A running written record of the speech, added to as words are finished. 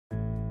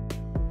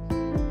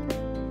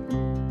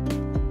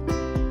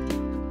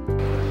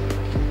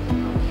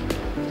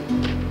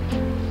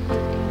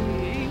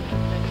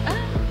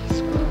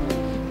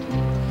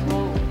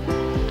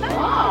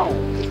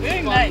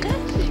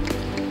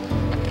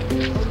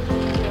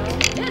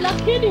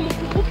Lakini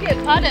mkumbuke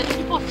pale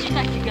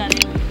tulipofika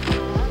Kigali.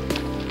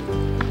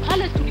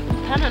 Pale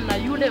tulikutana na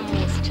yule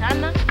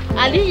msichana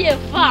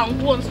aliyevaa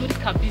nguo nzuri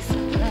kabisa.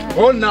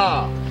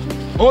 Ona.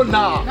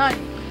 Nani?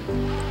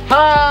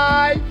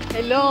 Hi.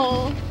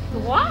 Hello.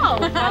 Wow.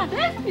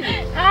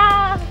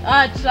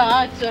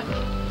 Acha.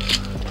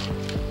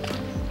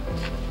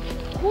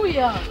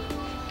 Kuya.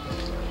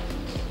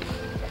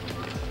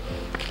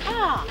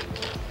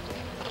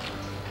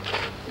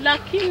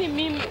 Lakini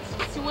mimi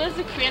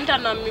siwezi kwenda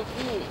na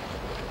miguu.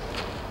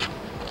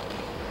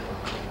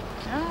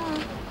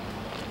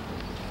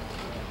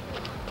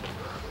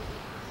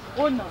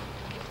 Ona.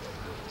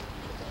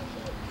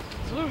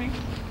 Sorry.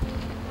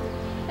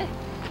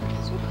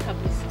 Sorry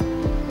kabisa.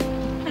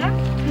 Thank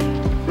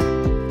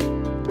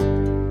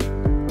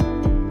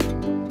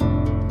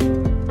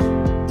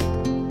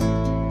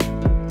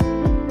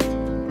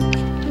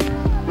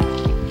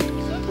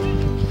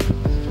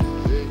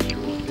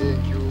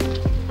you.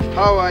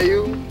 How are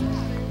you?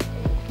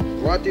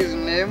 What is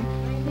your name?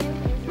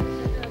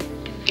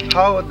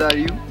 How old are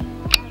you?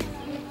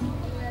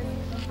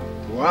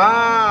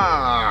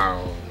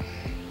 Wow.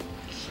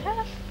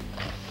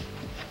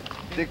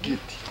 Take it.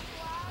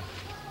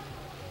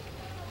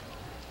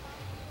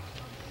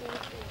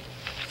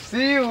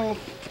 See you.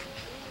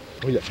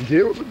 Oya,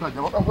 njyewe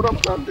ntajya bakangura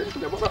mukande,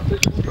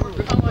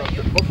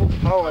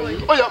 How are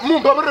you? Oya,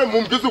 mumbabarire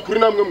mumbwize ukuri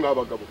namwe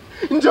mwabagabo.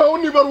 Njyewe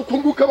niba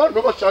rukunguka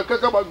abantu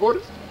bashaka abagore.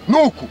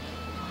 Nuko.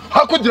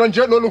 Hakugira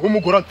nje none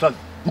nk'umugore ansaze.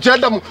 Nje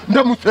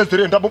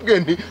ndamusezerere ndamubwiye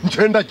nti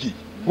nje ndagiye.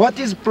 What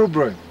is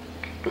problem?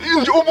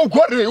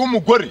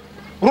 Umugore.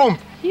 Urumva?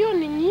 Hiyo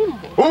ni nyimbo.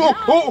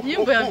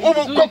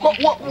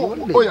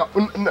 Oya,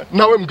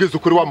 nawe mbwize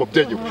ukuri wa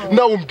mubyeyi.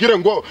 Nawe umbwire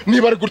ngo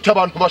niba ari gutya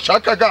abantu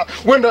bashakaga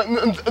wenda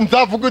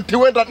nzavuga uti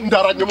wenda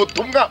ndaranye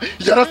ubutumwa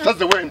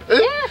yarasaze wenda.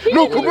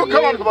 Nuko nguko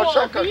abantu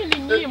bashaka.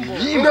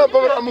 Nyimbo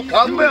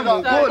baramukambira.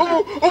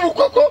 Ubu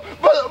koko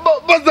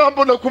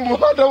bazambona ku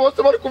muhanda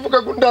bose bari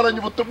kuvuga ngo ndaranye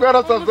ubutumwa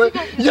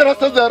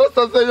yarasaze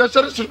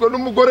yasharishijwe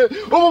n'umugore.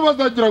 Ubu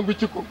bazagira ngo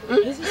iki ko?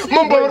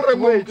 Mumbabarire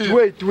mumbwire.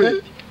 Wait.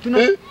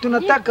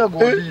 Tunataka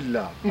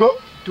gorila.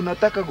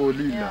 Tunataka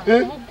gorila.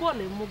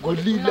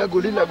 Gorila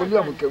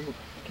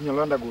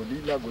Kinyarwanda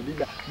gorila.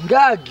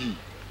 Ngagi.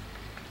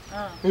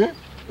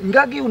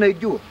 Ngagi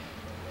unaijua?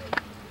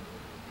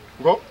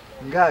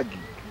 Ngagi.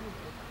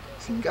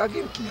 Si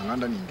ngagi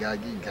Kinyarwanda ni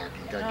ngagi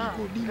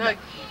gorila.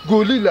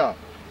 Gorila.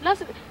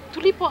 Lasi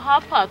tulipo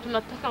hapa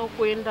tunataka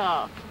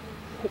kwenda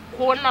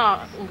kuona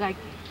ngagi.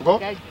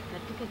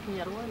 Katika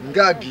Kinyarwanda.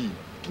 Ngagi.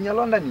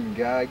 Kinyarwanda ni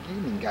ngagi.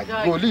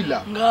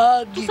 Gorila.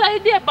 Ngagi.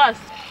 Tusaidie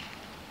basi.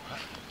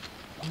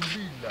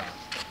 Gorila.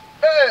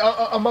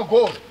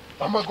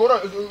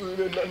 Amagora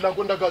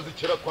nago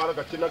ndagazikira kwara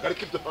gakina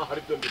ariko ibyo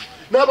hari byo ndimo.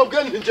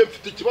 Nababwiye nje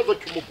mfite ikibazo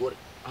cy'umugore.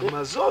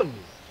 Amazoni.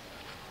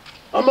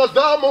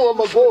 Amazamu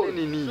amagore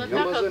nini?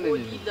 Amazoni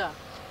nini?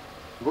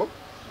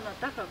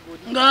 Tunataka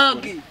gorila.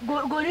 Ngagi.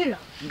 Gorila.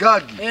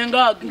 Ngagi.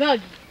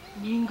 Ngagi.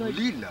 Ni ngagi.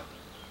 Gorila.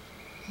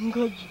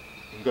 Ngagi.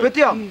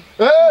 Petia.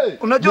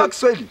 Unajua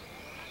Kiswahili?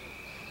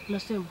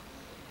 Nasema.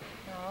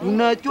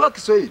 Unajua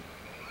Kiswahili?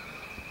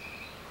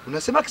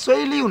 Unasema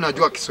Kiswahili,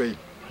 unajua Kiswahili?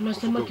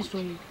 Nasema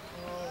Kiswahili.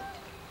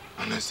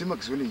 Anasema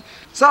Kiswahili.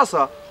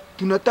 Sasa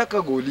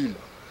tunataka gorila.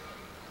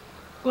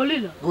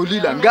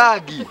 Gorila,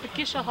 ngagi.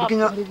 Fikisha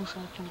hapa.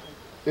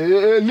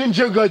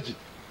 Ninje ngagi.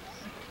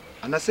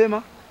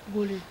 Anasema?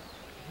 Gorila.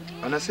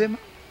 Anasema?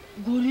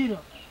 Gorila.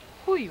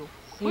 Huyu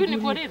ni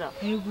gorila.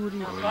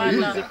 Gorila.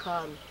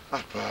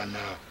 Hapana.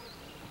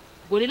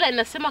 Gorila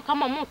inasema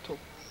kama moto.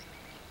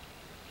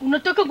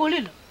 Unataka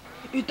gorila?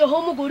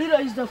 Itahomo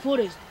gorila is the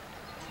forest.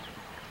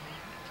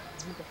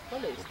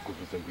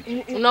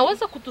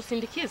 Unaweza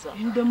kutusindikiza?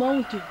 In the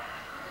mountain.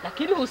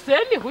 Lakini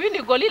usemi huyu ni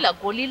gorila.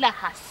 Gorila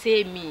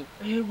hasemi.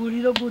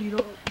 Gorila.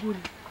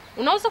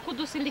 Unaweza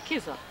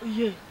kutusindikiza?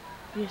 Yes.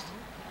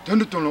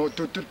 Twende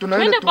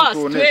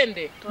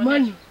twende.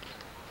 Money.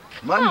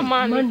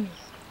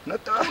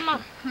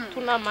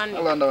 Tuna money.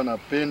 Wala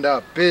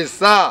wanapenda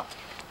pesa.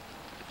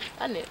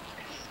 Ane.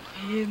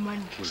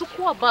 Money.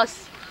 Chukua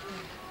basi.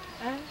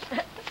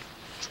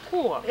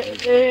 Chukua.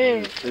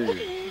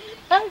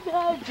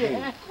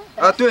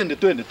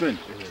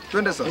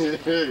 Twende sasa.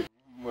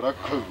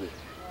 Murakoze.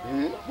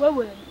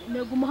 Wewe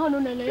naguma hano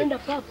naenda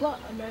papa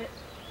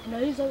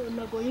naiza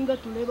nagoinga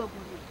tuleba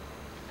gorila.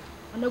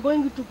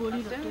 Anagoinga to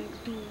gorila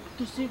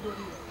to see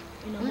gorila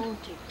in a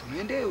mountain.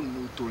 Tuende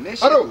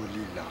utuoneshe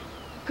gorila.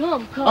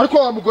 Come. Ariko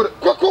wa mugore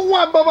koko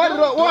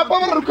wambabarira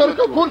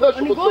ukareka kuntasha.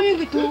 I'm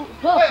going to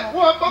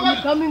papa.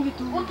 I'm coming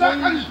to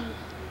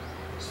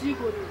see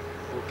gorila.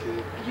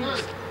 Okay.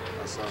 Yes.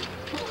 Asante.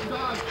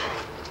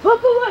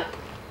 Papa wewe.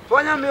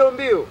 Fanya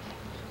mbio.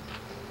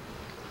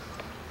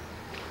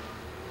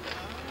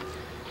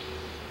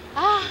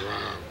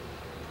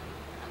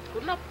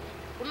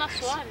 Kuna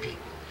swali.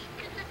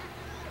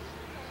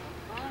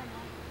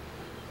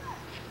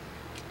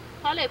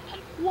 Pale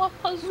palikuwa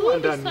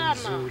pazuri sana.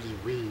 Nzuri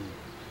wewe.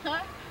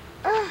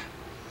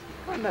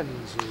 Ana ni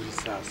nzuri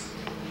sasa.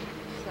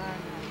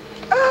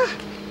 Sana.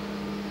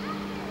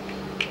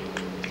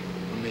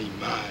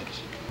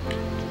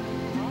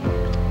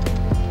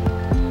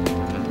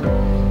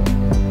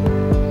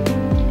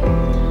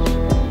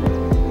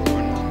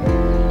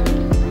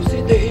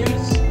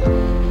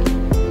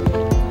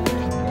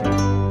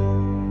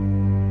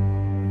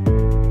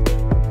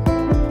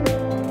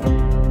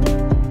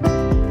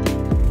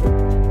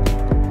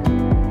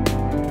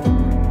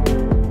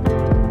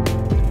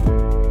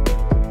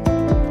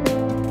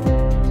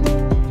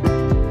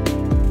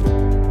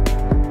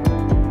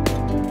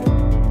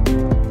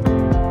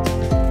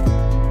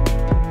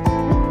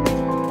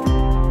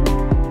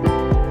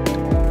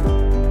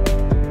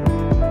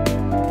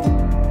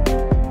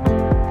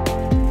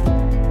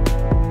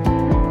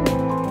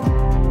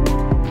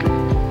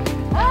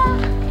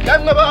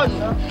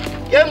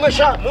 Yemwe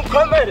sha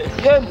mukomere.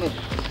 Yemwe.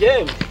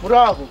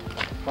 Bravo.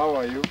 How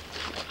are you?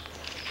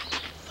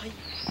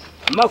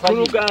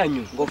 Makuru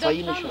ganyu. Good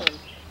afternoon.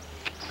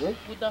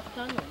 Good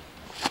afternoon.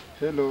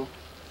 Hello.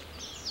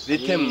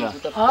 Bitemwa.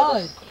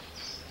 Hi.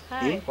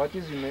 Hi. What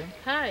is your name?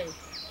 Hi.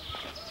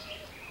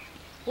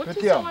 What is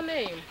Petia. your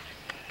name?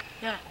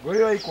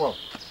 Gorilla iko.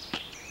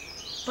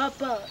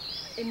 Papa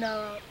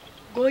ina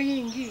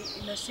going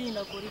ina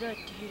sina gorilla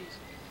tihizi.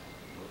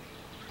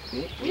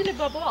 Huyu ni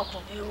baba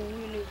wako?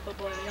 Huyu ni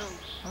baba yangu.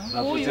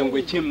 Bavuze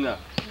ngo kimwa.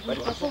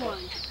 Papa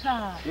wanje.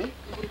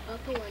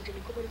 Papa wanje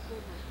niko bari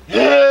kumva.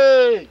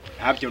 Hey!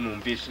 Habyo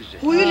numvishije.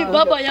 Huyu ni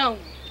baba yangu.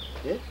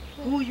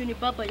 Huyu ni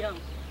baba yangu.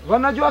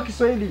 Wanajua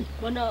Kiswahili?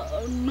 Wana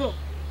no.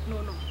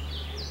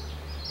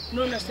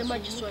 No nasema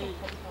Kiswahili.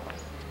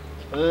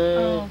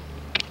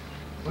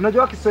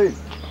 Unajua Kiswahili?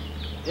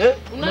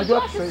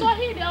 Unajua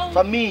Kiswahili au?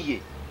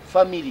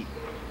 Family.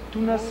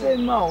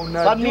 Tunasema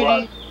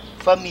unajua.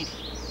 Family.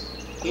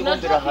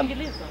 Unajua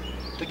Kiingereza?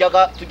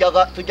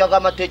 Tujaga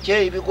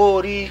amateke,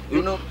 ibigori,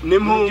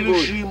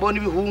 n'ibishimbo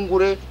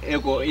n'ibihungure.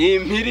 Ego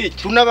impiri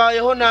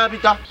Tunabayeho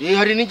nabita.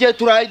 Hari nije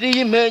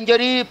turariye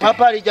impengeri,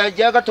 papa arijya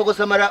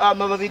agatogosamara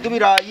amababi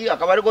y'ibirayi,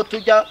 akaba ariko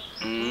tujya.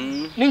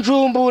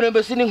 N'injumbure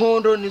mbese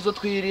n'inkondo nizo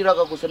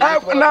twiriraga gusa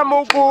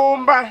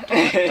namugumba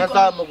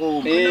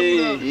tazamugumba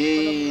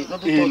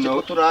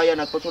n'udutoke turaya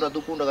natwo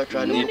turadukundaga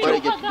cyane kuko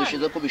arije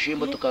tudushize ku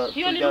bishimbo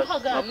tukajya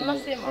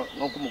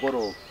nko ku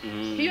mugoroba.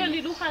 Hiyo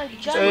ni lugha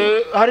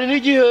gani? Hari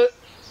n'igihe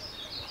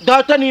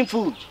data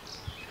n'imfubyi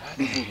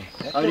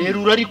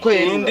arerura ari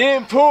kwera indi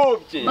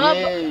imfubyi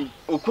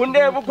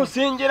ukundeba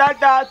ugusingira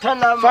data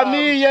na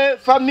famille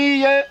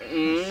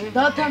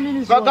Data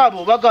mini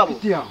bagabo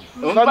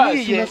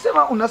famille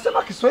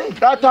Unasema Kiswahili?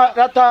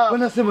 data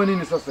Unasema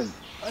nini sasa hivi?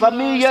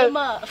 Famille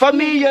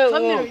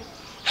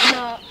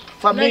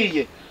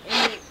famille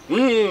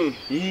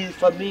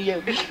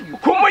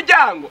ku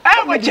muryango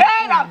ego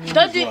cyera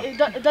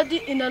Daddy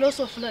in a loss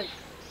of life.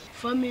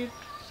 Family.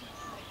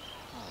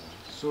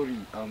 Sorry,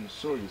 I'm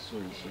sorry.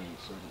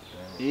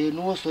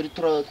 nuwo sori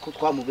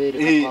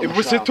twamubereka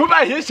busi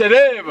tubahishe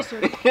reba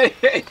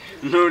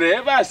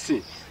ntureba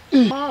si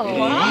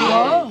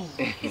Wow.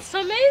 It's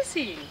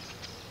amazing.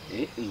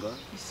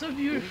 It's so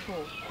beautiful.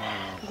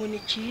 Ngo ni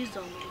cyiza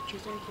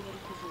niko bari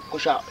kuvuga.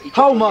 kosha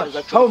How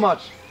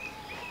much?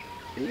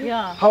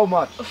 Yeah. How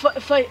much?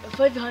 500.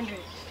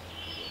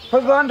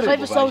 500.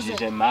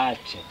 5,000.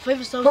 match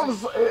 5,000.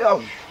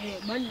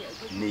 Money.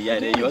 ni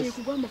yare yose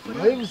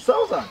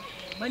 5,000.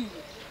 Money.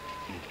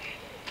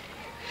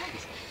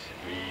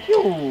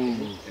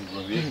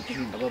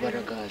 aba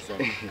baragaza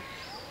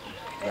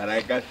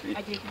baragafi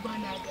Agiye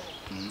kubanaga.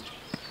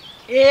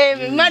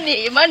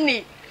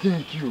 Money.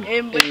 Thank you.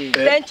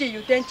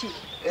 Thank you.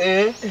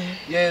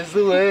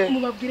 yezu we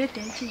Mubabwire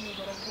thank you.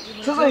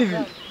 Sasa hivi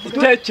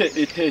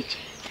iteke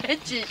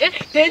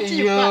Thank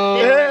you.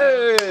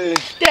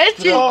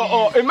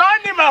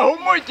 imani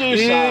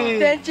mahumugisha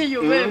Thank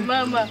you,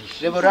 mama.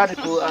 Reborari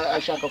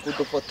ashaka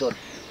kudufotora.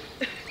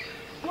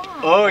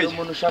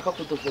 Umuntu ushaka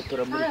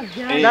kudufotora muri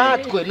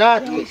natwe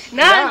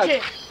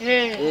Nanje.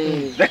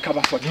 reka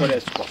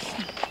bafotoreswa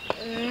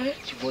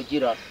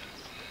kibogira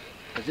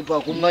azipa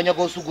kumwanya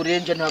gose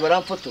ugurenje nta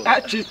baramfotora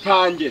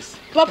acipangese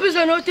Papa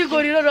zanoti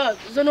gorira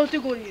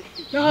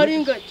nahari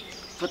ingaki.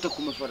 fata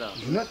ku mafaranga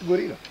not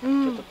gorilla.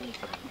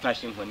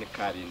 mfashe inkoni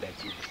karinda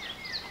ki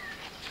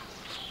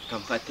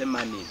kamfate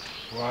manini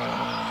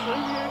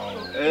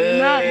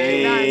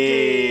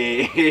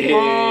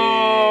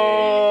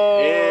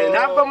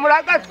ntabwo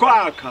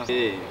muragatwaka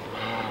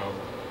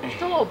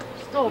Stop.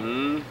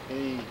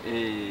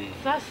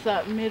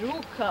 Sasa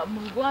meruka mu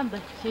Rwanda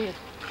kera.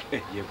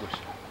 yego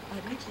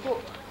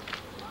Ariko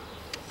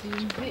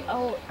sinzi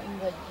aho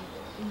ingagi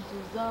inzu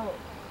zaho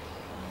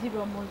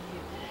zibamo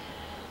ziba.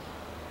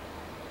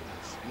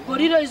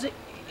 Gorilla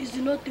is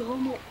not the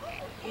home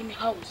in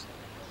house.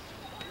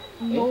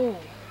 No.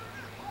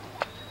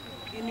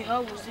 In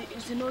house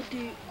is not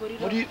the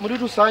gorilla. muri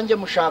rusange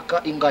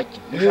mushaka ingagi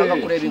mushaka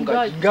kureba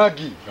ingagi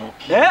Ngagi.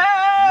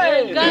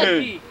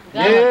 Ngagi.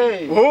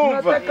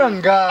 umva Nataka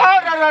ngagi.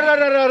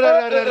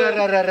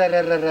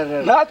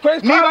 natwe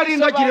niba ari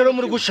ingagi rero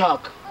muri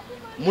gushaka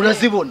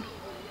murazibona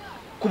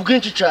ku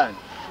bwinshi cyane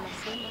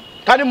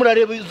kandi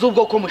murareba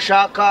z'ubwoko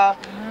mushaka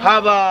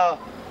haba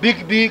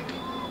big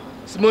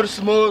small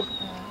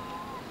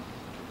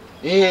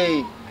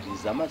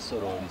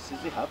z'amasorori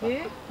sizi haba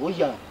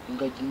oya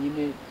ingagi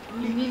nyine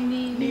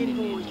Nini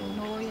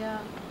ntoya.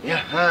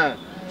 yaha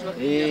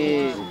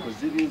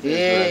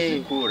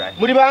kuzibize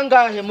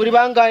muri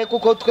bangahe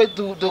kuko twe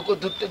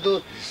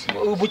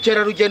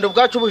ubukerarugendo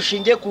bwacu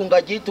bushingiye ku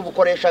ngagi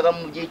tubukoreshaga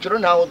mu byiciro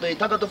ntaho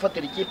duhitaga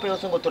dufatira ikipe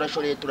yose ngo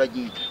turashoreye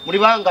turagiye muri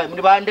bangahe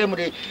muri bande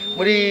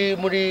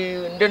muri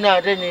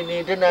ndenade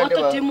What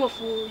a team of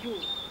you.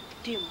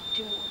 Team.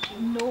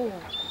 No.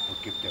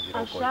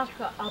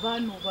 Ashaka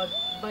abantu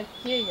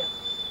bakeya.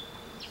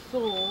 So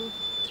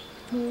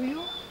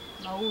nuyu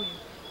na uyu.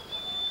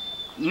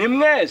 ni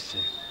mwese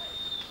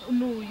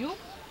Nuyu.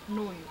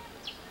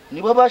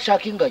 nibo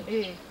bashaka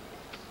ingagi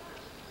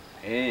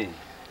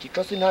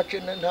Kikosi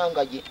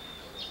ntangagi.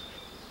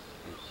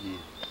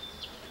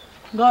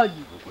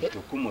 Ngagi.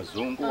 Ugutuka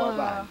umuzungu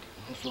w'abandi.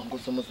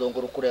 Umuzungu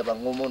ukureba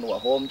nk'umuntu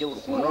wahombye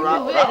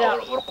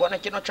urukubona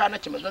kino cana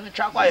kimeze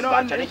nk'icagwaye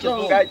baca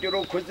n'ikizungu. Ngagi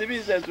urukuzi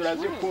bizeza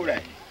urazikura.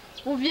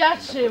 Mu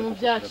byace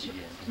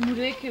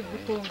mureke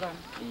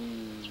gutongana.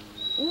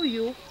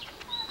 Uyu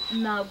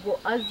ntabwo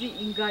azi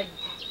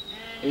ingagi.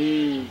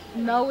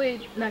 Nawe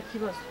nta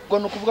kibazo. Ubwo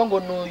ni ukuvuga ngo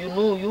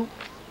n'uyu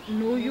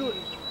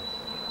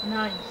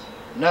nanjye.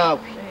 nawe.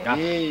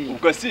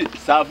 Ubwo si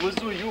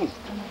savuze uyu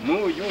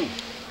n'uyu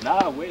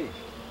nawe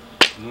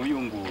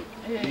n'uyu nguyu.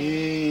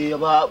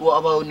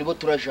 Aba nibo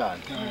turajana.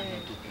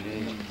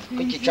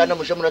 Iki cyane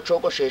muje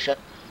muracogoshesha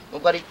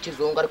nubwo ari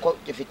kizungu ariko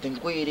gifite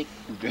ingwiri.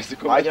 Mbese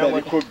ko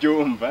batari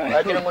kubyumva.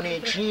 Wagira ngo ni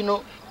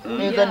icino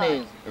neza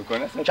neza.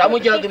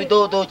 Camugihaga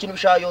ibidodo kintu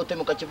bishayote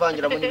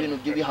mukakivangiramo n'ibintu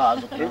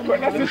by'ibihazo. Uko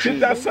nasi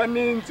kidasa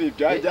n'inzi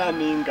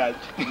byajyana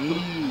ingagi.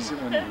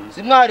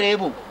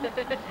 Simwareba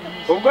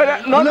ubwo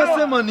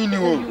unasema nini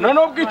wowe? None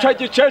ubwica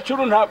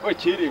gicecuru ntabwo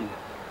kirimo.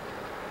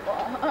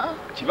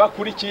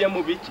 Kibakurikiye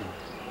mu biki?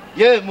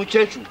 Ye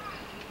mukecuru.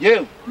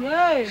 Yewe.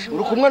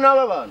 Uri kumwe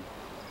n'aba bantu?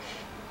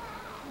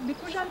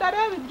 Ndikuja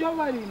ndareba ibyo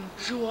barimo.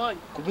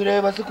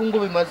 Kubireba se kungo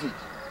bimaze iki?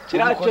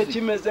 Kirace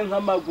kimeze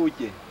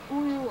nk'amaguge.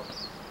 Uyu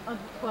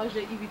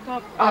atwaje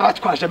ibikapu.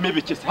 Abatwajemo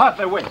ibiki se?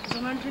 Have we.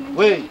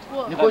 We,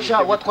 niko sha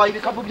watwaye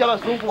ibikapu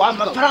by'abazungu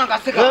wamba amafaranga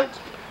se kandi.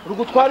 Uri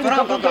gutwara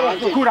ibikapu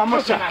by'abazungu.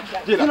 Kuramo sha.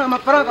 Gira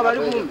amafaranga bari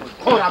bumve.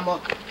 Kuramo.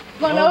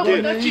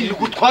 Uri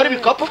gutwara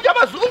ibikapu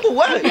by'abazungu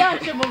we.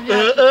 Byace mu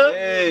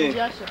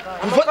byace.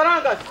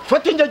 Amafaranga.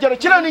 Fata ingegero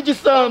kira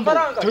n'igisambo.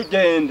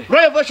 Tugende.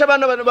 Urayafasha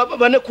abana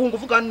bane kungu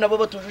uvugana nabo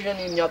batujuje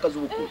n'imyaka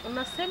z'ubukuru.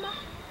 Unasema?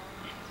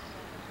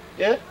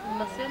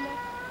 Unasema?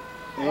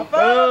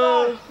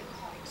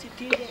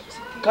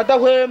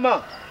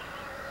 Kadahwema.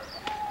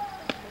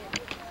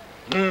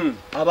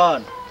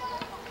 Abana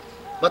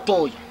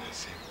batoya.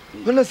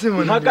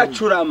 Unasema nini?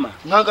 Nkagacurama.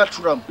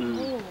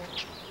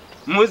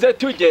 Muze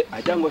tujye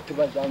ajya ngo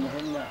tubazanye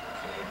hamwe.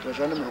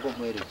 Tujane mu rugo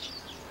nkwereke.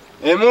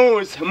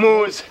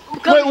 Muze.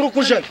 We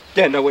urukuja.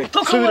 Genda we.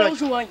 Subira.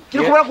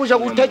 Kiri kubura kuja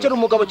gutekera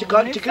umugabo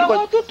kikirwa.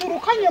 Aho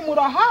tuturukanye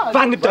murahazi.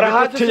 Bani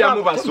byarahatiye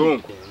mu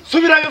bazungu.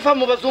 Subira yofa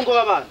mu bazungu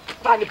babana.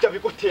 Bani byo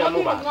bigutiye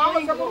mu bana.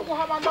 Mwabaza ko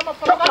guhabamba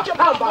amafaranga cyo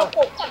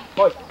mbako.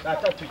 Hoy,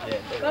 data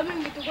tugende.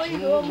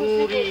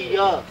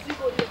 Uriya.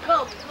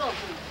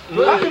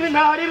 Hari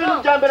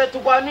ibintu bya mbere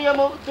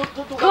tugwaniyemo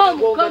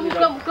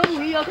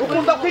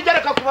ukumva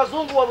kwigereka ku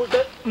bazungu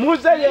wabuze.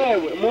 Muze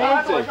yewe,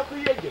 muze.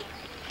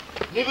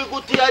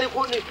 Nibiguti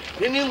ariko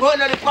ni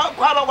ngona ari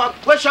kwaba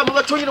kwesha mu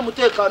bacungira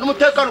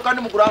umutekano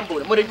kandi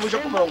mugurambure muri muje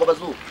ku murongo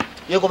bazungu.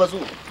 Yego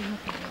bazungu.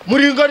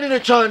 Muringanire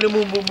cyane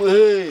mu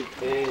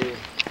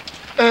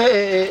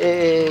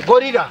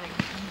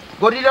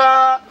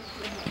gorira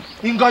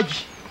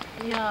ingagi.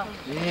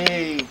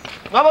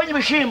 Mwabonye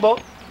ibishimbo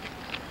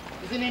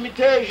izi ni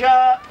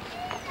imiteja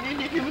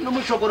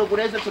n'umushogoro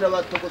gureze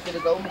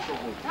turabatogosereza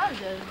umushogoro.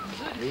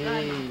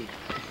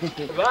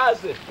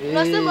 Baze.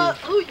 Unasema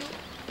huyu.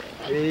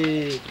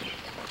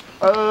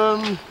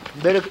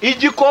 Mbere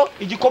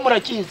igiko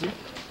murakizi.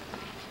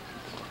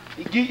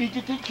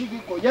 Igiti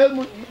kigiko ye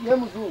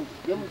muzungu.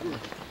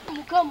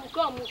 Mukamu.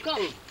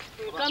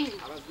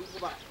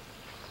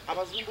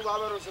 Abazungu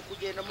babarose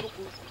kugenda muri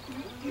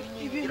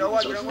ibingira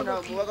wagira ngo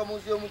nta mubaga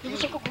muzi yo mukizi.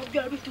 Ushaka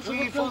kubwira bituje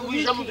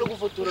Wisha mu byo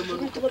gufotora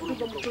mu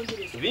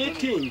Cyongereza.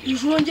 Bitingi.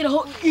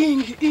 Ijongeraho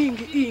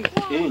ingi.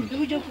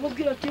 Uje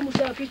kubabwira ati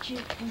mushaka iki?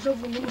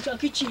 Muzavuga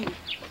mushaka iki?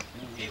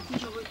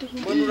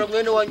 Bonura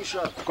mwene wanyu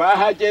shaka.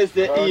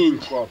 Twahageze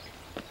ingi.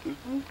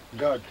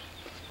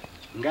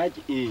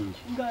 Ngagi. Ingi.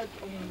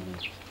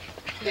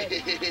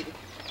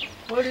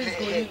 What is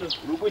going on?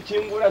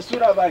 Rugukingura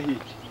sura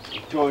bahiki.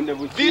 Tonde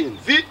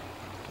butsinzi.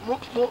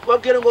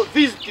 Babwira ngo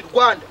visit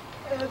Rwanda.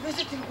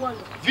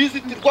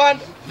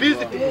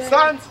 Visit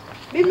Musanze.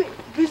 Mimi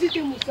visit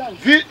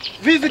Musanze.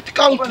 Visit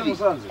country.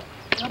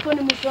 Hapo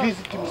ni Musanze.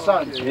 Visit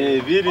Musanze.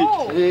 Biri.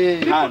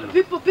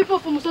 People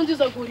from Musanze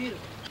is a gorilla.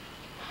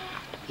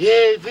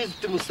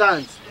 Visit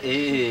Musanze.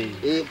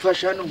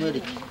 Fasha hano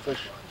nkwereke.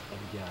 Fasha.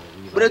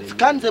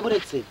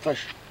 Buretse.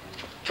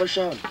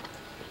 Fasha hano.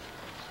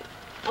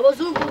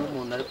 Abazungu.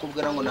 Umuntu ari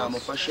kubwira ngo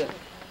namufashe.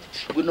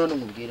 Ubwo none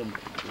nkubwire mu.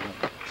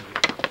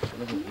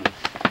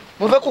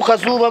 Muve ku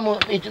kazuba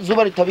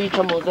izuba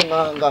ritabica muze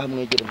ngaha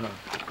mwegere nka.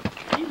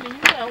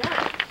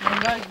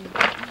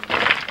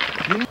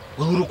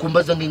 Wowe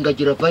urukumbaza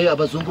ngingagira vayo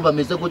abazungu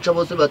bameze guca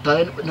bose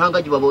bataye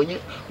ntangagi babonye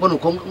ngo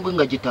nuko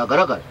ngingagi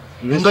tagaragara.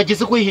 Ingagi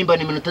se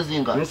kuyihimbana iminota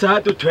zinga. Nsa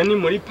dutweni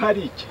muri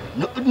parike.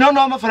 None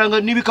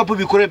amafaranga n'ibikapu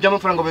bikoreye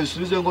by'amafaranga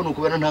babisubize ngo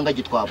nukubera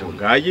ntangagi twabonye.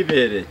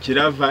 Ngayibere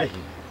kiravahi.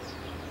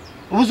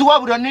 Ubuzi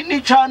wabura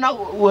n'icana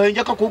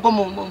uhengeka kubwo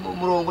mu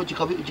murongo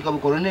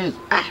kikabikora neza.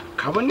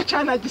 Kabone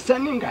icana gisa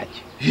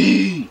n'ingagi.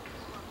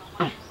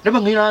 Reba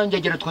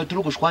nkirangegera twari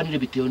turi gushwanire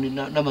bitewe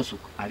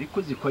n'amasuka.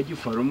 Ariko ziko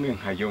gifora umwe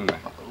nkayo mwa.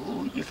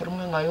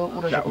 ifarumwe nkayo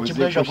uraje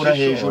kukibwejagura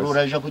hejuru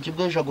uraje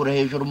kukibwejagura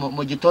hejuru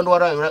mu gitondo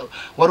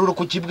wari uri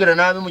kukibwira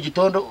nabi mu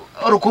gitondo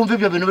urukumva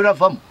ibyo bintu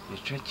biravamo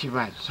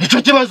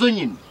ico kibazo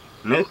nyine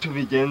ne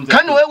tubigenze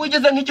kandi wewe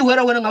wigeze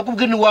nk'igihwera wena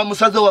nkakubwira ni wa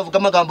musaze wavuga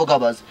amagambo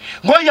gabaza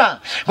ngoya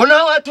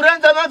bona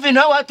waturenza amavi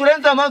nta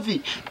waturenza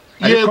amavi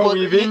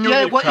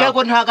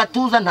yego nta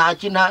gatuza nta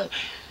kintu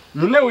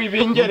none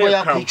wibingereka ngo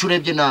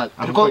yakwicurebye nabi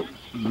ariko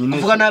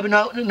kuvuga nabi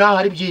naho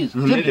ari byiza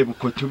none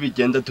uko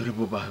tubigenda dore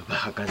bo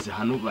bahagaze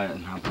hano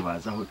ntabwo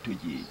baza aho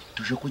tugiye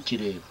tuje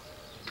kukireba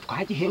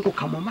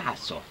twagihinguka mu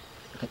maso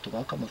reka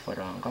tubaka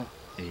amafaranga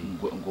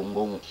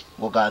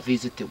ngo ga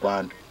visit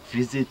Rwanda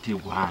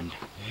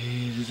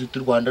visit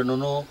Rwanda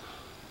nono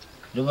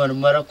niba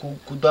mara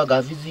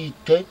kudaga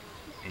visit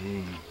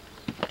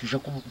tuje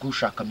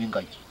gushakamo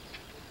ingagi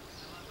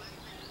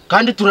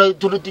kandi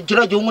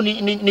turajye ngo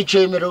ni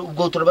cemero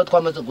ubwo turaba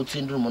twamaze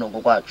gutsindira umurongo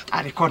gwacu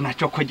ariko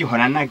naco ko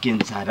gihora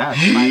nagenzara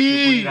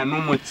twagurira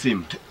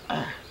n'umutsima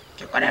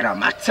kikorera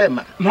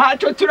amatsema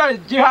ntaco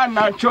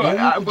turagihana naco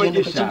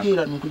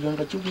agogishaka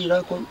nukugenda kibwira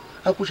ko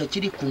akusha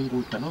kiri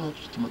kunguta none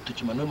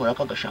tukimanwe muri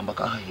aka gashamba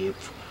kaha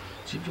hepfo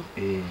sibyo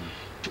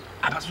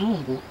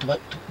abazungu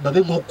babe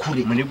nko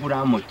kure muri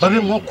buramuke babe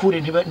nko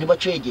kure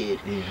ntibacegere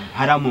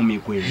hara mu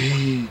migwe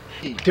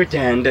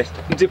tugende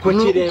nzi ko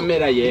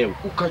kiremera yewe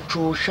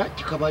ukacusha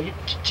kikaba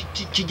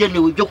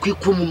kigenewe byo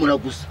kwikumumura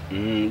gusa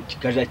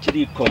kikaja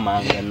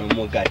kirikomanga no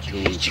mu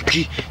gacuza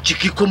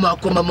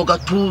kikikomakoma mu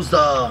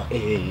gatuza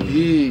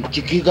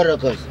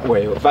kikigaragaza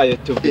wewe vayo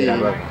tubwira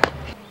baba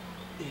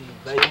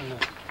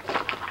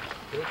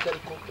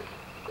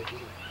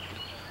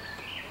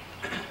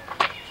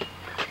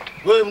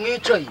wewe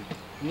mwicaye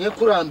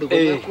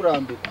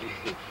mwekurambirwa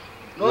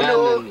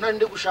noneho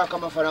nandi gushaka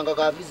amafaranga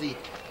ga visit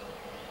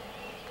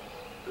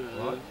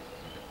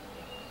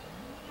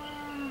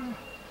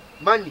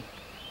money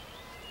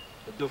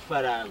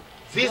dufaranga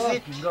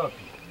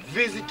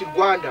visit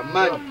Rwanda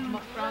money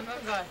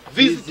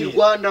visit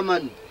Rwanda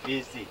money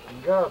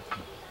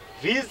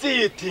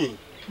visit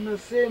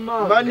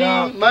tunasema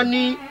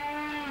money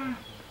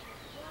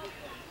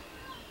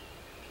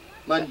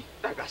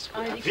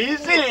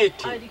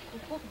visit ari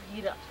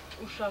kukubwira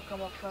ushaka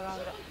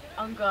amafaranga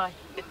angahe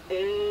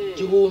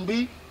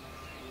igihumbi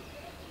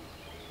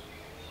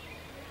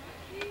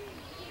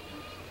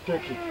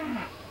Take it.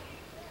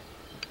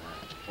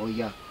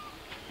 Oya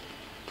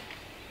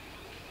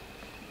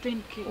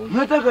 10K.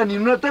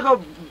 Unataka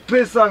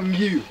pesa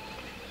ngio.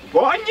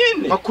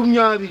 Bonyine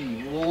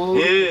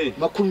 20.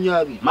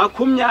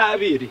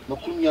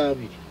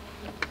 20.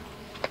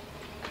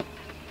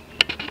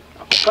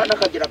 Akana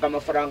kagira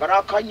amafaranga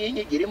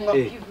rakanyinyi girimwa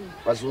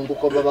bazungu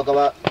ko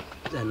babaga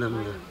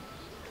zanamwa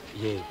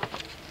yego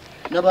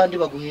nabandi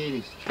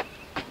baguhereza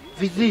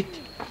visit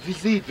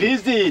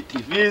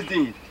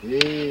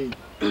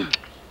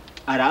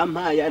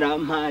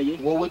arampaye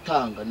wowe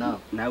tanga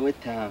nawe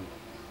tanga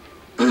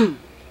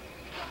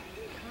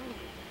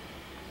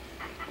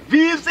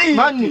visit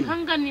mani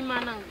Hanga ni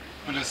mana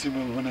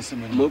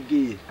Wanasema ni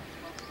mubwire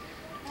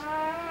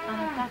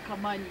anataka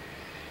mani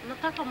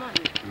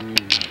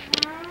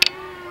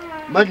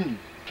mani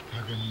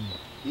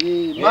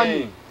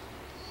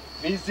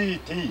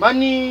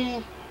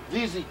mani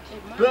visit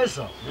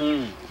pesa.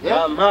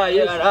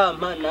 Arampaye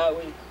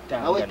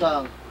nawe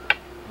tanga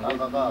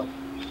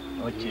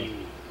okay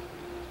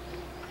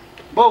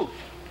bo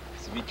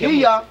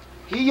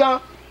here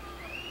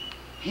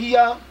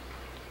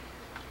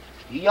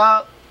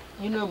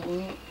nyine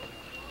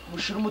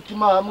mushira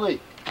umutima hamwe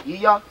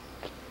iya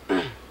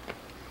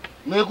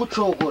mwe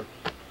gucogora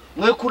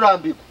mwe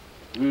kurambirwa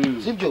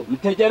sibyo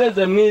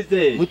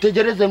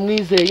mutegereze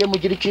mwizeye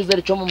mugira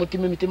ikizere cyo mu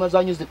mutima imitima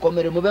zanyu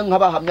zikomere mube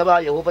nk'abahamya ba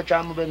Yehova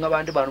cyangwa mube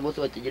nk'abandi bantu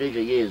bose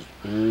bategereje Yesu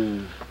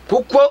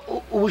kuko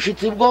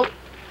ubushitsi bwo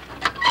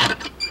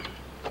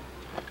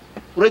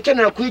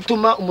urakenera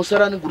kwituma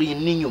umusarani guriye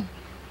n'inyuma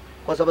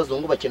kwaza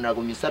abazungu bakenera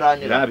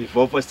gumisarani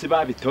rabivovo si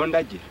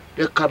babitondagira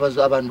reka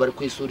baza abantu bari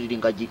kwisurira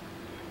ingagi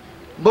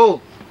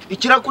bo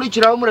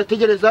ikirakurikiraho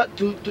murategereza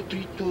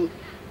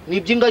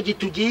niby'ingagi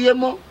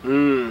tugiyemo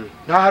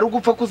nta hari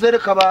ugupfa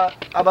kuzereka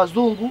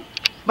abazungu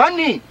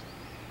mani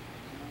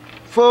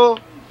for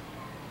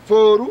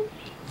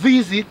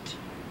visit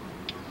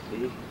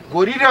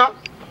gorilla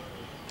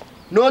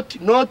not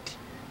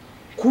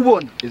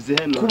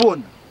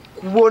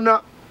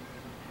kubona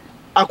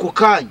ako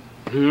kanya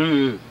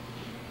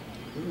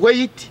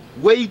wait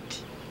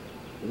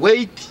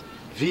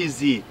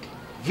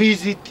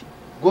visit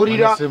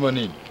gorilla Wanasema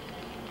nini?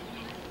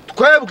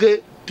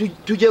 twebwe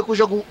tugiye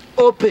kuja gu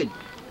open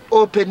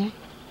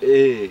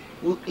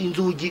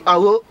inzugi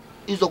aho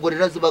izo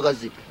gorilla zibaga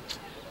ziba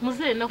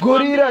mzee nakwambia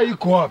Gorilla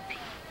iko wapi?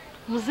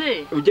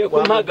 mzee uje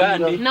kumpa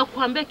gandi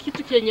nakwambia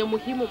kitu chenye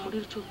muhimu muri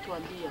ico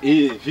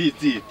tuambia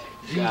visit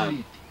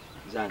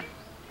zana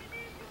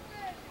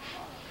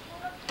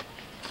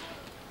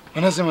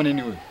Wanasema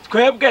nini wewe?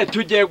 twebwe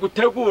tugiye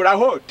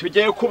guteguraho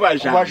tugiye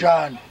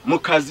kubajana mu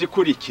kazi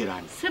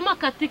kurikirana sema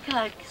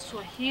katika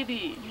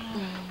Kiswahili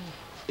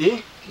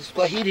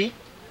Kiswahili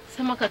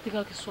sema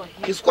katika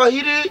Kiswahili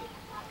Kiswahili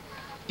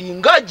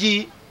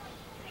ingagi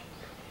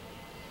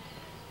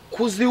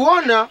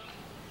kuziona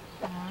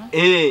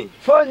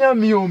fanya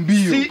mbio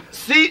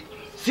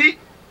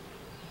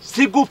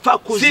si gupfa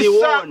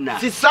kuziona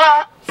si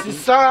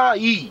saa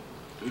hii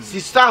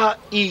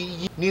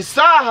ni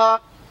saha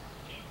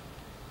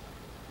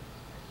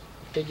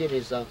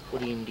tegereza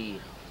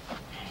kurindira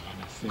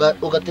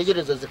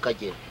ugategereza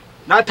zikagera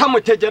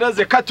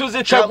natamutegereze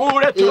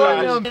katuzitegure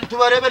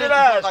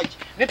tubareberera ingagi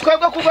ni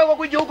twebwe ku rwego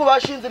rw'igihugu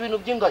bashinze ibintu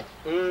by'ingagi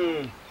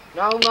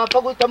naho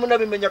mwapfa guhita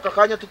munabimenya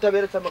akakanya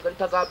tutaberetse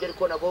amakarita gabyo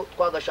ariko nago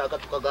twagashaka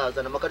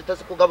tukagazana amakarita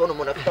si kugabona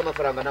umuntu afite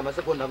amafaranga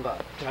n'amasegonda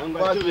ngaho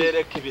cyangwa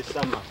tubereke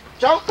ibisama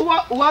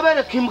cyangwa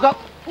uwabereka imbwa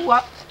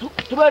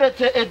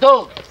tuberetse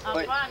edog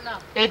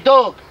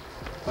edog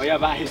oya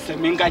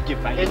bahisemo ingagi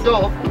vaye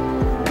edog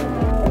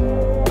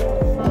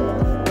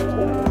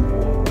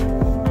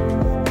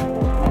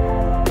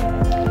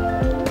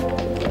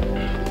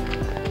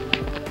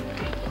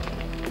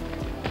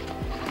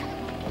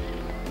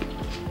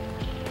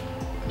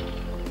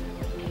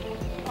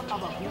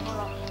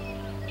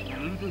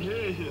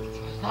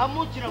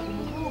zamukira ku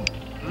mugumu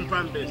umva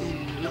mbese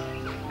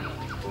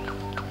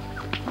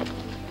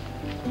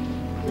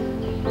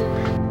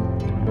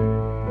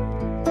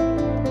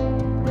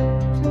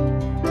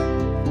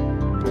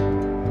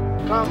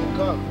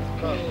come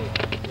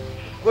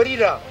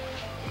gorilla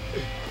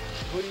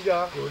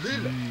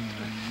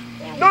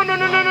no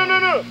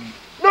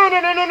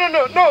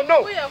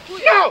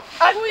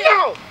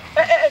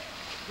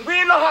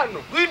ngwino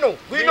hano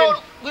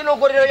ngwino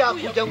gorilla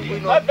yakujya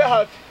ngwino hafi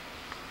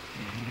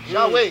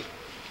yawe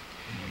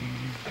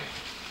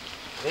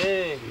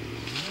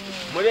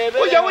murebe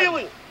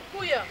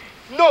uya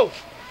no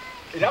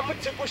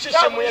iramutse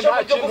gushishimuye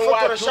nta kintu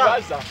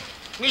watubaza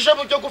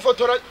mwijambo ryo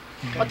gufotora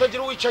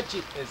atagira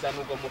uwicakira eza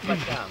nugo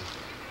mufatanga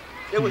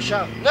yewe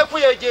sha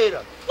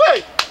nakuyegera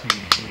we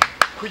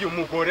kuyu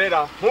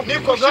mugorera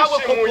niko gawe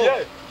koko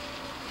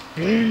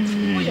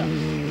uya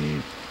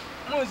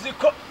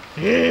muziko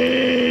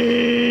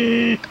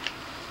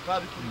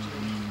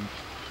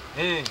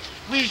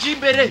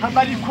wijimbere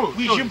amariko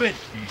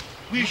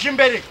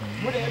wijimbere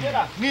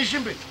murebera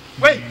mwijimbere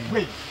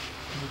we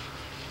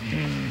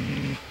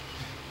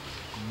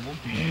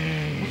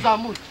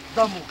uzamuka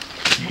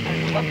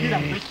bakira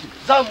mwiki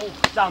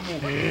zamuka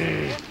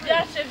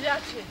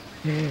byace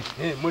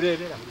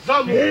murebera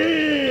zamuka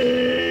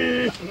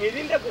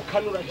mwirinde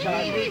gukanura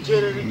cyane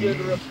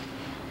rigendo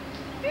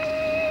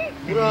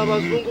muri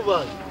abazungu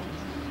bayo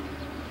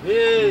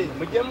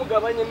mujye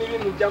mugabanye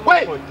n'ibintu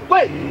by'amafoto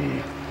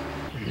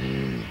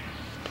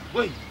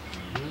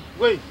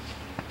we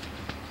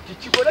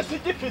ikigore si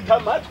gifite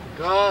amatwi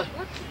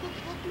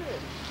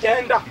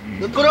genda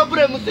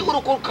problem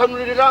siguru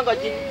kukanurira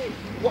irangagi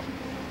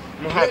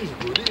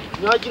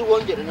ntagira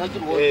uwongere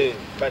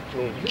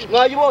batunze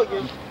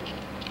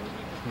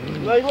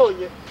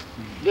mwayibonye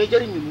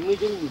mwegera inyuma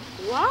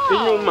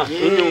inyuma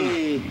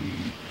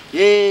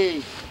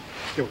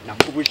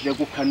nakubujije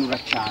gukanura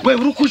cyane we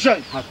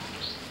urukujaye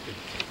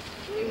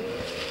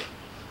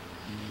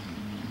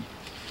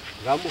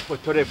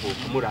ngamufotore vuba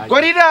muranye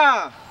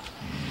gorilla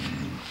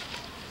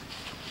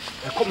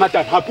ko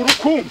madam ntabwo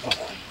urukumva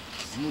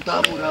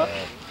mudabura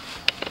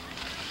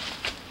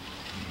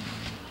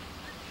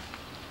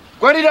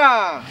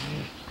gorilla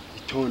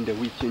itonde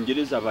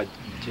wikingiriza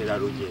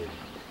abakerarugendo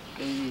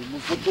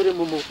mufotore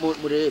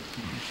murebe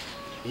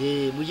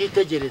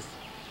muyitegereze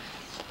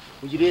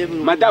mugirebe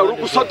madam uri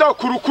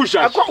gusodoka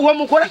urukujaye ako uwo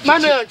mugore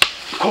mana yanjye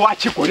ko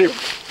wakigorewe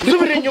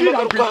usubire inyuma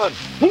garuka hano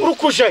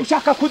urukujaye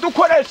ushaka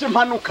kudukoresha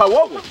impanuka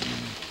wowe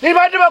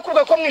niba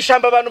bakubwa ko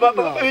mwishamba abantu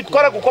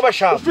bitwara guko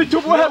bashaka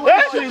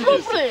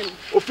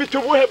ufite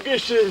ubuhe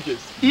bwishingizi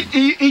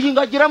iyi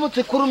ngagira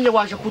mutse kurumye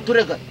waje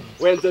kuturega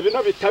wenze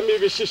bino bitami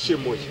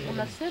bishishimuye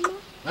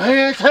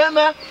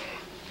sema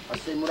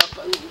asemura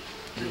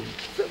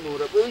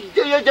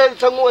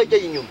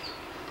yegeye inyuma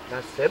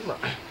nasema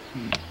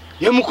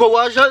yemuko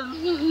waje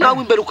nawe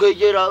imbere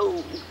ukegera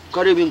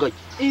ukareba ingagi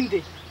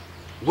inde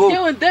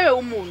yewe ndebe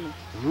umuntu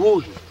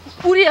wuhe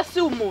uriya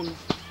si umuntu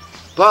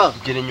pa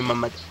gere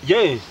inyuma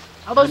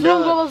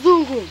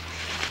abazungu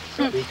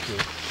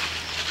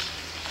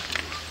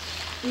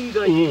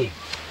ingagi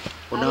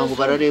ntabwo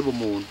barareba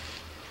umuntu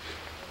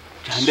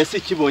cyane se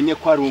kibonye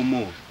ko ari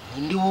umuntu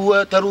ndi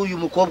wowe atari uyu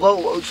mukobwa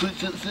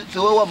si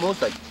wowe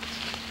wamuzanye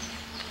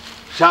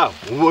sha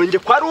ubonye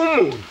ko ari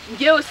umuntu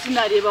ngewe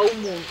sinareba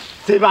umuntu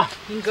seba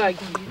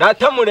ingagi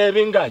data mureba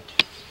ingagi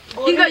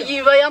ingagi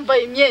iba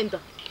yambaye imyenda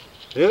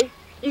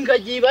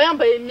ingagi iba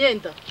yambaye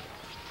imyenda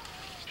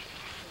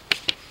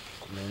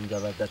kumenga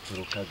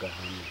badaturukaga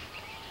hamwe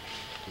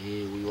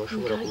uyu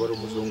washobora kuba ari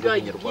umuzungu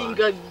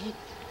w'umunyarwanda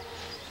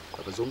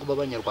abazungu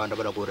b'abanyarwanda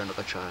baragorana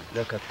cyane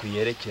reka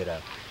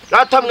twiyerekera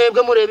data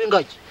mwebwe mureba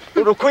ingagi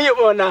uri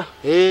kuyibona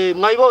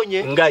mwayibonye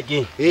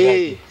ingagi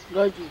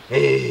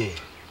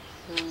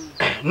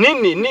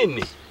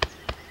nini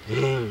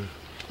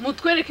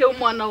mutwereke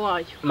umwana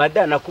wayo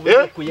madana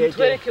kubera kuyegera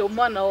mutwereke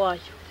umwana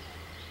wayo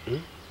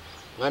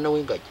mwana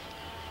w'ingagi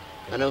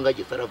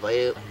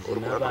saravaye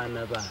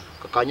urubona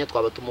kakanya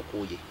twaba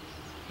tumukuye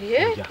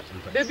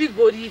baby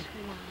gorilla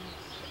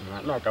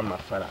naga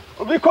amafaranga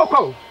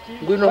ubikoko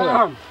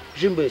ngwino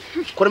jimbe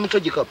kuramo icyo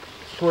gikapu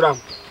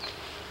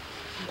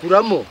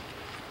kuramo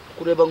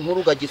kureba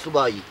nkuru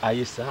gagisubayi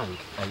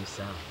ayisanga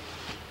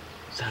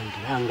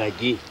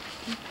sangirangagi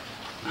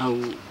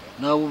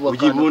nawe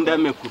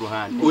ugibundame ku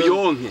ruhande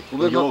uyonke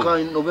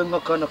ube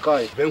nk'akana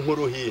kaye be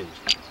nk'uruhinja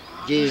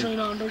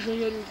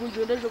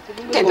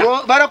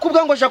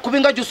barakubwa ngo kuba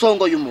ingagi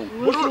usongoye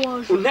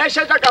umuntu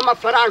unteshejaga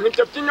amafaranga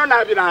ibyo byinyo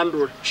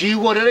nabirandura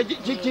cihorere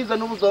kikiza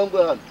n'ubuzongwe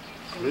hano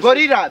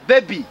gorilla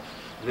baby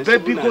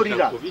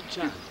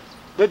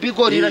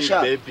gorilla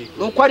sha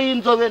nuko ari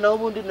inzobe naho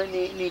ubundi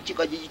ni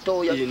ikigagi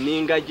gitoya ni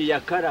ingagi ya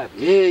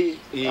karabe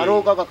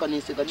aroga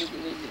kakanisiga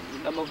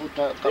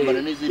n'amavuta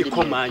kambana n'izindi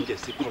ikomange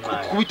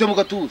kubita mu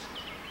gatuza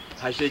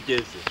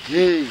hajegeze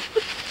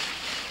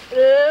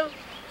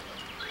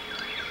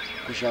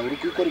kushaka uri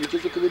kwikora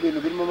ibikize ko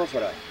ibintu birimo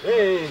amafaranga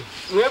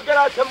mwebwe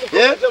rata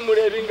mukoze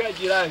mureba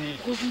ingagi rahi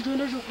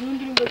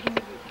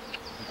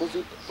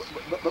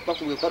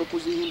bakubwiye ko ari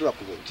kuzihindura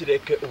kubona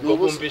kireke ubwo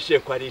bumvishe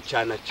ko ari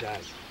icana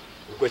cyane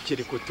ubwo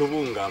kiri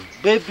kutubungama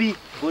baby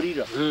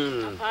gorilla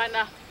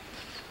hapana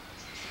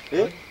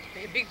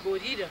baby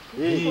gorilla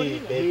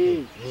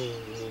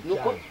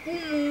nuko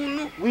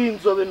umuntu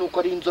w'inzobe nuko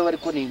ari inzobe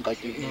ariko ni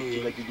ingagi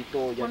ikigagi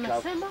gitoya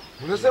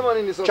Unasema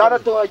nini sasa?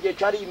 cyaratohagiye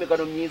cyari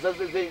imigano myiza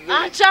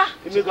acha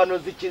imigano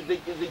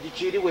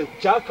zigiciriweho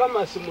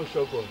cyakamasi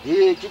mushogo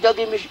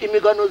kijyaga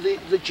imigano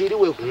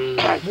ziciriweho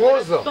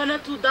Mwoza.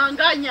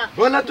 banatudanganya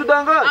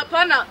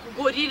hapana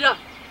gorilla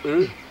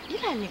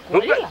ila ni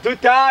gorilla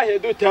dutahe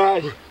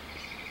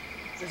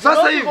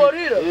Sasa hivi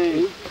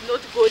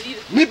not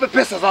gorilla nipe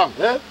pesa zangu.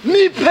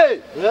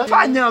 Nipe.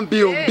 Fanya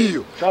mbio.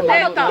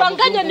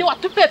 banatudanganya ni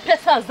watupe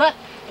pesa za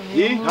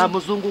nta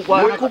muzungu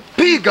kwa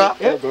Kupiga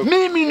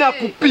mimi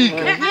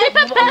nakupiga.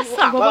 nipe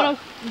pesa ngo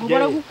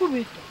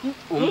baragukubita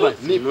umva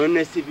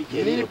none si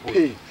bigereye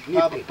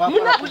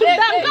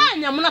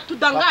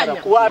mnatudanganya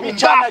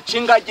wabicana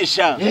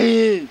chingagisha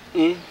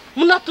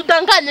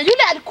mnatudanganya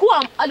yule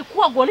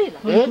alikuwa gorilla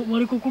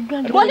wali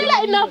kukubwanga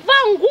gorilla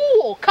inavaa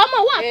nguo kama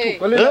watu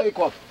Gorilla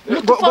iko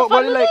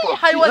wapi?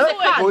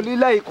 haiwezekani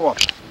Gorilla iko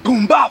wapi?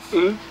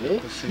 Pumbafu.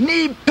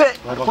 Nipe.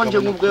 konje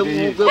ngubwe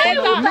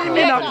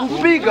Mimi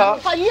nakupiga.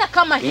 fanyia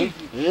kama hivi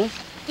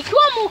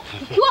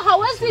ikiwa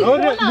hawezi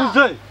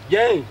muzee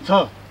ye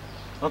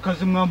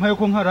akazi mwampaye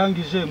ko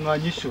nkarangije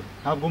mwanyishura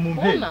ntabwo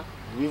mumpere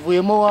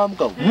bivuyemo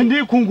wambwa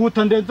ndi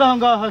kunguta ndenza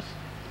hangaha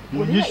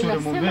munyishure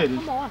mumpere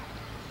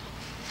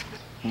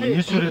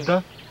munyishure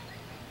da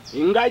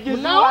ingagi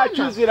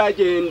zacu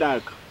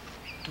ziragendaga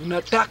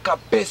Tunataka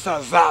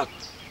pesa zako.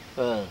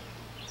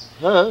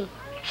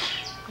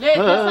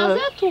 pesa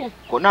zetu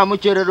ko nta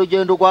mukerero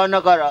ugenda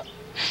urwanagara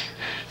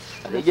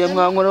arege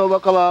mwankora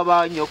bakaba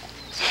banyoko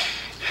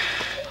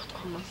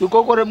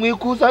ukokore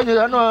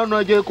mwikusanyira hano hano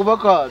agiye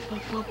kubakana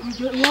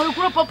wali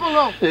kula papa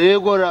ngao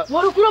gora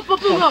wali kula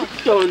papa ngao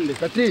tonde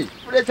Kati,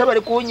 uretse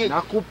bari kunyi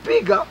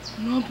nakupiga.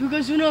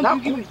 napiga sina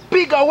napiga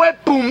Nakupiga we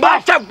pumbafu.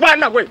 acha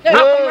bwana we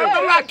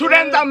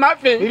mwaturenza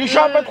amafi iri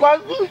shamba twa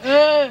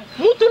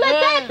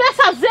mutuletee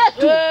pesa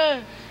zetu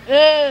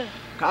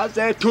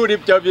kaze turi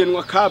byo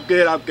binwa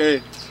kabwera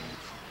bwe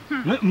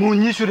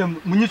munyishure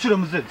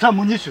muzee za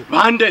munyishure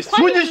bande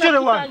munyishure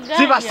wanjye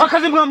Zibasa.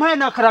 akazi mwampaye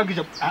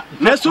nakarangije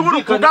nese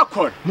uburu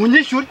kugakora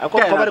munyishure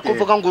akoko bari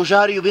kuvuga ngo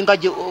ujari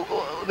ubingage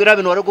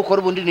birabintu wari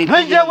gukora ubundi ni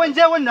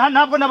njyewe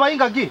ntabwo nabaye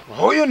ingagi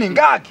Huyu ni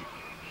ngagi.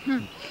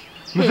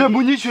 muzee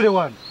munyishure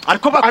wanjye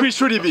ariko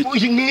bakwishura ibi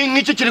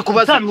nk'icyo kiri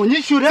kubaza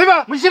munyishure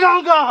mushyire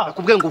aho ngaha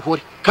akubwiye ngo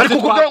uhore kari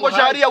kukubwira ngo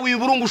jariya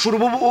wiburungushura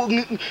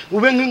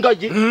ube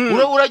nk'ingagi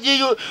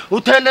uragiye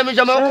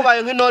utendemije amaboko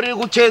baye nk'intore iri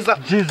gukeza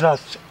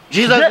Jesus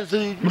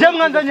njye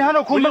mwanzanye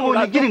hano kumbe ngo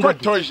nigire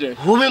ingagi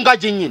ube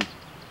ingagi nyine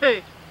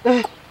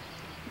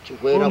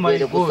kigwera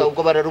gwere gusa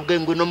ubwo bararubwe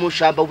ngo no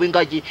mushamba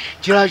w'ingagi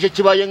kiraje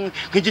kibaye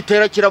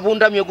nk'igitera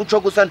kirabundamye guco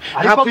gusa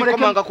nta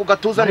kwikomanga ku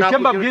gatuza nta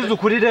mbabwiza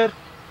ukuri rero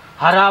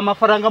hari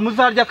amafaranga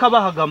muzarya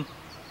kabahagama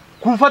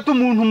kufata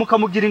umuntu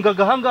mukamugira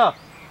ingaga hangaha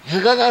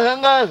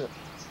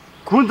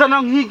kunzana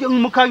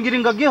mukangira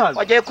ingagi hano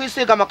wagiye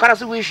kwisiga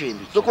amakarasi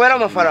wishimye ukubera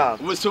amafaranga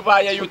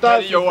ubusubaye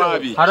yutariyo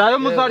wabi hari ayo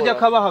muzarya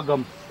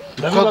kabahagama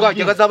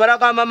tukagwaje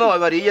kazabaraga mama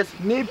wabariye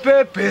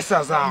Nipe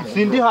pesa zangu.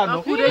 sindi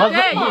hano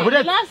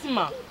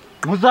lazima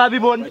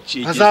muzabibona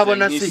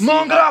azabona si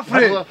Mon grand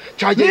frère.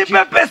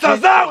 Nipe pesa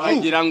zangu.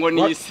 wagira ngo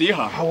ni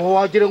isiha aho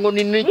wagira ngo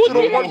ni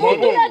nicuro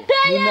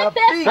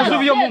Kazi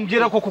ubiyo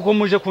mumbwira ko kuko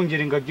muje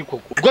kungira ingagi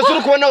koko ubwo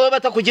suri kubona wowe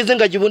batakugize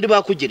ingagi bundi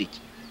bakugira iki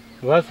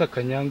basa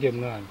kanyange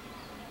mwana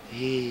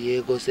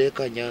yego se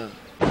kanya